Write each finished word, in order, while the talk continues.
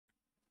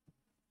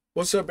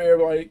What's up,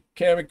 everybody?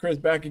 Cam and Chris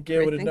back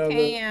again with Chris and another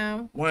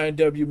Cam.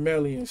 YNW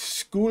Melly and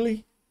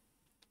Skooly.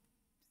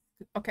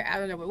 Okay, I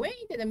don't know, but we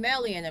ain't did a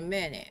Melly in a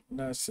minute.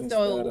 Not since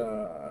So-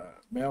 that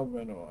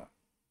Melvin or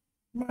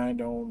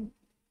Mind on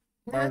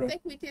No, I Murder.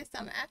 think we did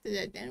something after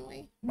that, didn't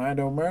we? Mind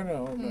on Murder? I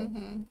don't know.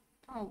 Mm-hmm.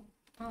 Oh,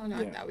 I don't know.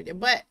 Yeah. I thought we did.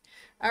 But,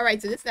 all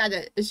right, so this not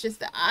a, it's just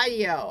the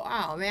audio.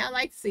 Oh, man, I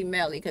like to see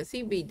Melly because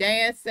he be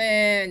dancing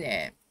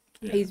and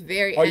Yeah. he's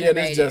very Oh, yeah,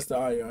 animated. this is just the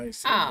audio. I ain't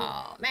seen that.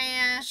 Oh,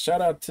 man.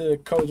 Shout out to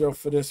Kojo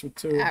for this one,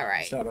 too. All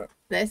right. Shout out.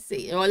 Let's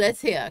see. Or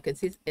let's hear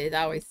because it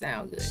always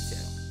sounds good, too.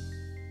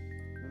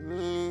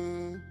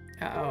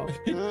 Uh-oh.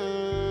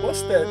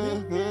 What's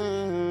that,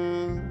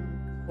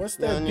 man? What's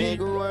that beat?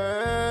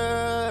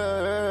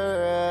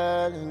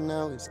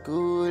 Now it's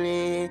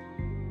Skooly.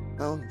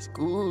 Now it's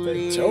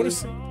Skooly.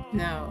 Jodeci?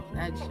 No,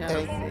 not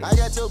Hey, Jodeci. I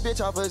got your bitch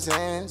off her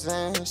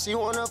Zan. She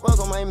wanna fuck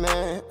on my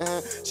man.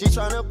 She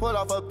tryna pull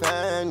off her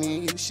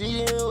panties.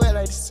 She ain't wet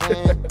like the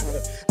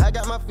sand. I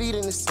got my feet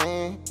in the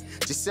sand.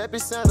 Giuseppe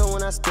Sandal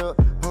when I step.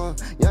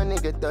 Young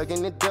nigga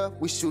thuggin' it up.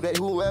 We shoot at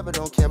whoever,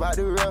 don't care about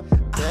the real.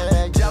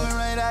 Yeah, Jumping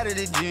right out of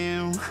the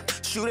gym,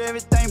 shoot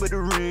everything but the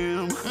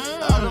rim.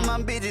 All of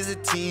my bitches a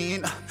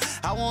 10.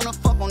 I wanna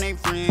fuck on they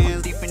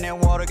friends. Deep in that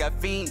water, got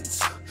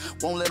fiends.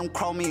 Won't let them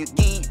call me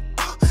again.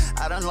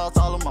 I done lost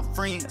all of my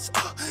friends.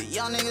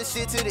 Young nigga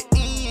shit to the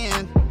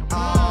end.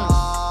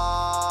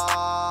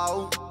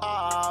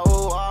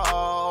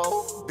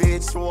 Oh,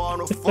 bitch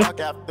wanna fuck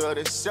after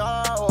the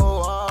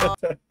show.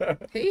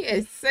 He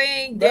is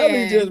singing.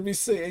 Melly just be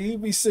singing. He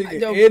be singing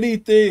The-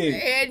 anything.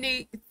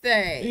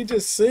 anything. He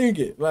just sing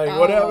it. Like, Oh,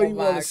 whatever he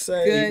want my to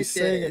say, he's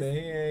singing goodness.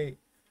 it. He ain't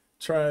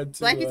trying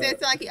to. Like he said,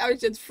 it's like he always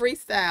just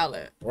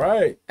freestyling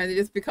Right. and it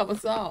just become a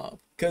song.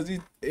 Because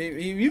if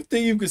you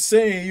think you could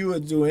sing, you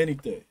would do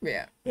anything.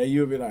 Yeah, And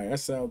you would be like, that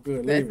sounds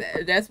good. Leave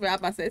it. that's what I'm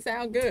about to say.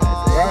 Sound good.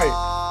 Right.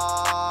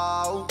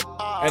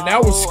 And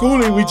that was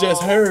Skooly we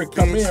just heard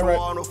come in, right?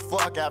 Wanna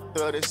fuck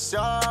after the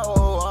show.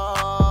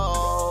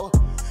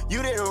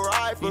 You didn't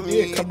ride for He me.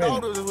 did come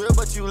Thought in. it was real,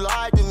 but you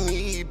lied to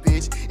me,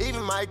 bitch.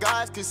 Even my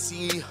guys could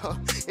see.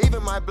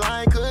 Even my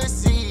blind could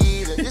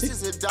see. That this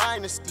is a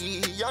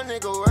dynasty. Young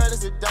nigga world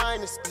is a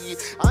dynasty.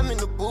 I'm in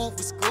the booth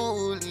with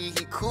Skooly.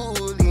 He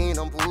cooling,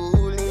 I'm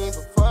bullying.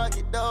 But fuck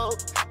it though.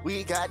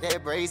 We got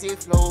that brazy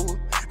flow.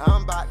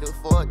 I'm about to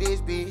fuck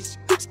this bitch.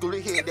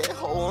 Skooly hit that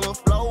hole on the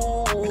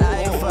floor.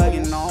 I ain't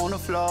fucking on the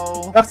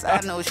floor, 'cause I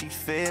know she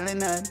feeling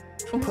that.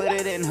 Put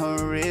it in her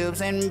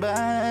ribs and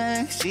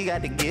back. She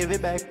got to give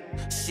it back.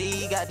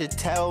 She got to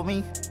tell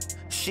me.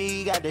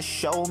 She got to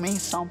show me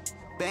something.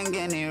 Been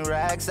getting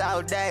racks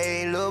out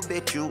there, little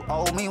bitch, you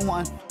owe me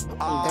one.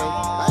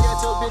 I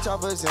got your bitch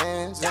off her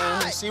Zan.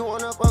 She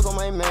wanna fuck on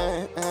my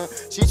man.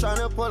 She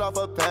tryna pull off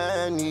her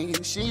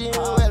panties. She ain't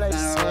wet like the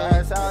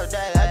sand.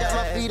 I got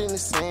my feet in the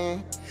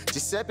sand.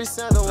 Giuseppe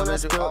Sandal when I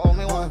step.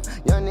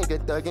 Young nigga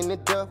thuggin'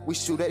 it up. We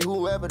shoot at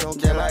whoever, don't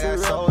care Like about I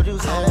the told you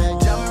real. so.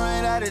 Jumping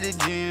right out of the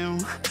gym,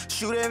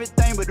 shoot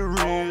everything but the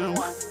rim.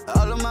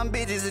 All of my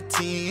bitches a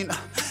 10.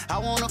 I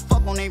wanna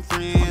fuck on they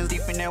friends.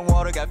 Deep in that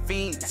water, got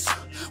fiends.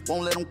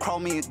 Won't let them call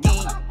me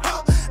again.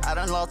 I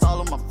done lost all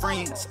of my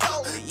friends.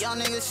 Young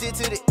nigga shit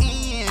to the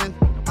end.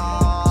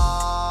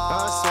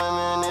 I'm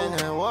swimming in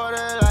that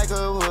water like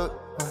a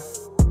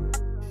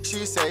whoop.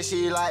 She say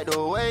she like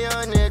the way a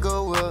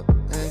nigga whoop.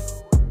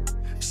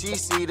 She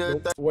see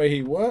the Wait,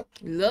 he what?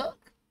 Look.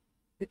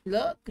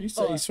 You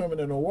say he's swimming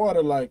in the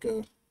water like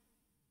a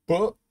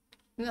book?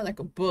 Not like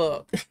a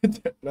book.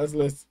 Let's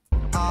listen.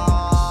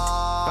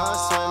 I'm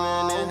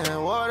swimming in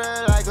that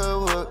water like a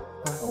whoop.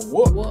 A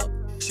whoop.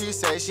 Whoop. She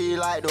say she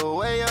like the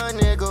way a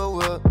nigga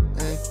whoop.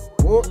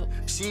 Whoop.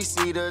 She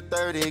see the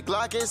 30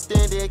 Glock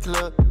extended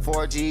clip.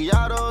 4G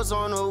autos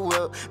on the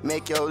whip.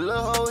 Make your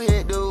little hoe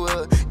hit the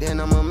whip. Then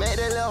I'ma make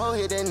that little hoe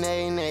hit the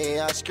nay.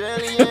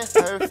 Australian,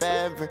 her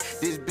fabric.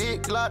 This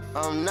big Glock,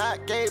 I'm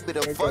not gay, but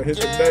a fuck hit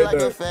the yeah nay like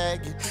nay. a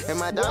faggot. And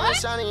my diamond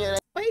shining, yeah.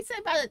 What he say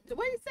about it?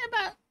 What he say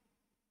about?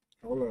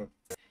 Hold on.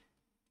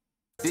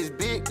 This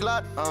big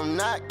Glock, I'm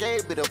not gay,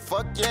 but a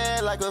fuck yeah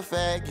like a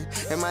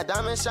faggot. And my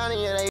diamond shining,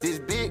 yeah. This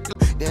big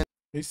Glock. Then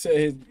He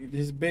said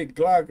his big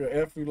Glock will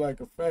F you like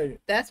a faggot.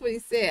 That's what he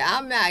said.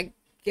 I'm not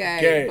gay,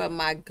 Gay. but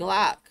my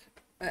Glock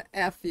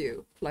F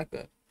you like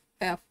a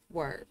F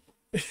word.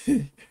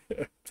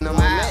 I'ma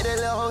make that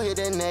little hoe hit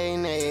the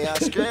nay.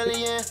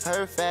 Australian,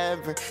 her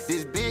fabric.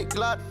 This big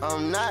Glock,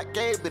 I'm not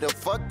gay, but a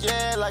fuck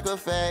yeah like a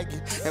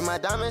faggot. And my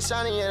diamond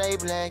shining, yeah, they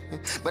black.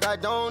 But I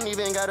don't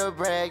even gotta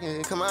brag.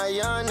 Come on,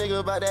 young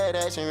nigga about that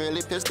action.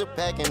 Really pistol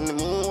packing. The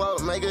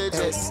moonwalk, make a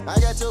dress. I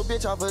got your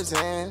bitch off her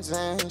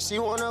Zan. She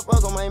wanna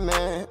fuck on my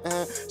man.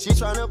 She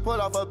tryna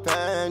pull off her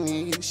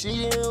panties.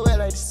 She ain't wet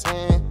like the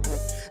sand.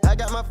 I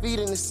got my feet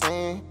in the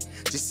sand.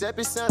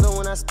 Giuseppe Sandal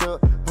when I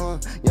step.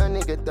 Young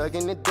nigga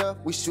thuggin' it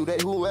up. We shoot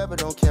at whoever,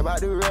 don't care about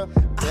the real.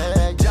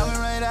 Yeah, Jumping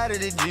right out of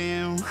the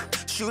gym,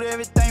 shoot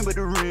everything but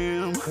the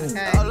rim.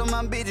 Okay. All of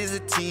my bitches a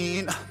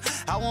 10.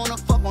 I wanna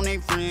fuck on they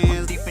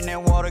friends. Deep in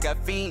that water,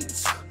 got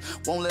fiends.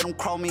 Won't let them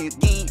call me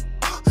again.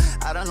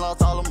 I done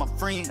lost all of my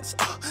friends.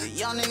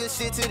 Young nigga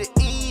shit to the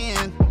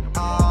end.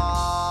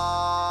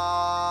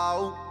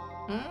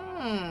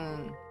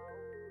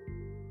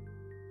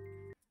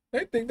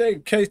 They think they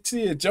KT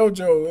and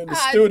JoJo in the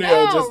I studio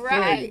know, just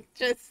right? singing.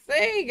 Just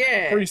singing.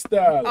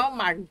 Freestyle. Oh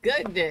my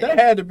goodness. That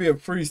had to be a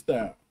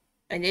freestyle.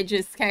 And it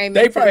just came.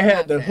 They probably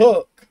had the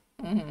hook.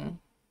 Mm-hmm.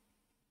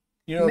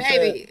 You know what I'm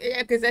Maybe, saying?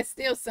 yeah, because that's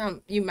still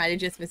something you might have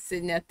just been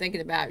sitting there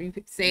thinking about. You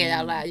say it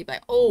out loud. You're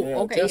like, oh, Yeah,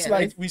 okay. just yeah,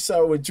 like we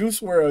saw when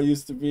Juice WRLD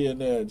used to be in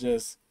there,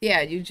 just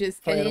yeah, you just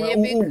and playing then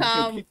around. it Ooh,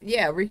 become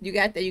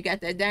you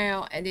got that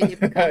down, and then it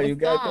becomes you a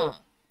got song.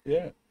 that.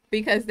 Yeah.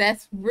 Because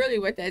that's really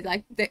what they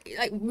like.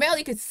 Like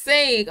Melly could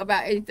sing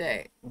about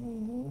anything.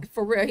 Mm-hmm.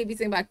 For real, he'd be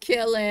singing about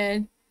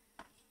killing,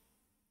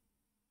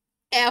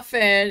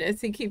 effing,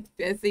 as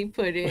he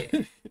put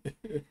it.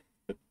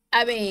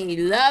 I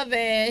mean,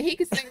 loving. He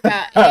could sing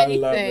about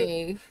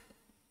anything.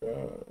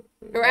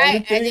 Right? Only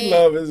thing he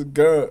love is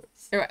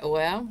guns. Right,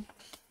 well,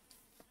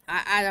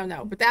 I don't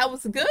know, but that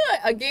was good.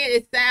 Again,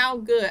 it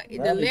sounded good.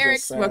 The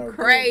lyrics were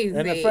crazy. Good.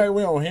 And the fact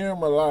we don't hear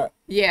him a lot.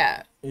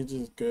 Yeah. It's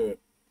just good.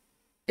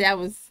 That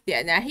was,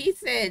 yeah. Now he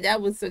said that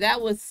was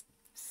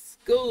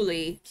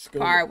Skooly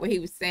part where he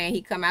was saying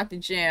he come out the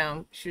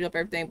gym, shoot up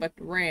everything but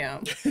the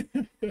rim.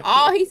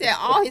 He said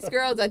all his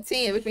girls are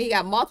 10, which means he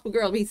got multiple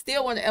girls, but he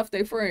still want to F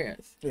their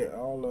friends. Yeah,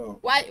 all of them.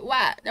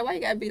 Why? Now why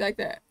you gotta be like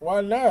that? Why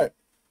not?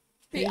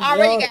 He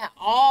already got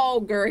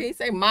all girls. He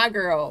said my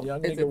girl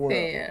is a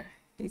 10.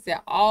 He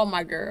said all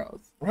my girls.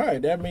 Right,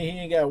 that means he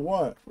ain't got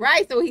one.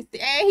 Right, so he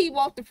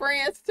want the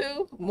friends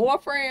too. More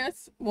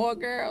friends, more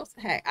girls.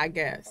 Hey, I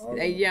guess.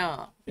 They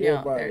young.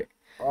 Everybody.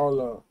 All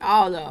of them.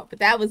 All of them. But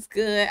that was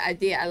good.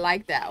 I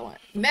like that one.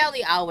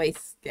 Melly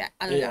always,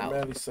 I don't know.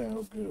 Melly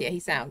sounds good. Yeah,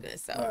 he sounds good.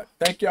 So right.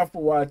 Thank y'all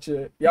for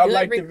watching. Y'all good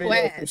like request. the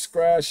video,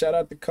 subscribe. Shout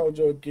out to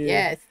Kojo again.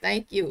 Yes,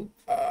 thank you.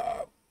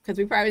 Because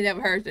we probably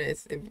never heard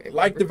this.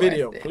 Like the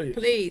video, please.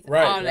 Please,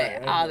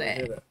 right, all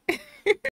that.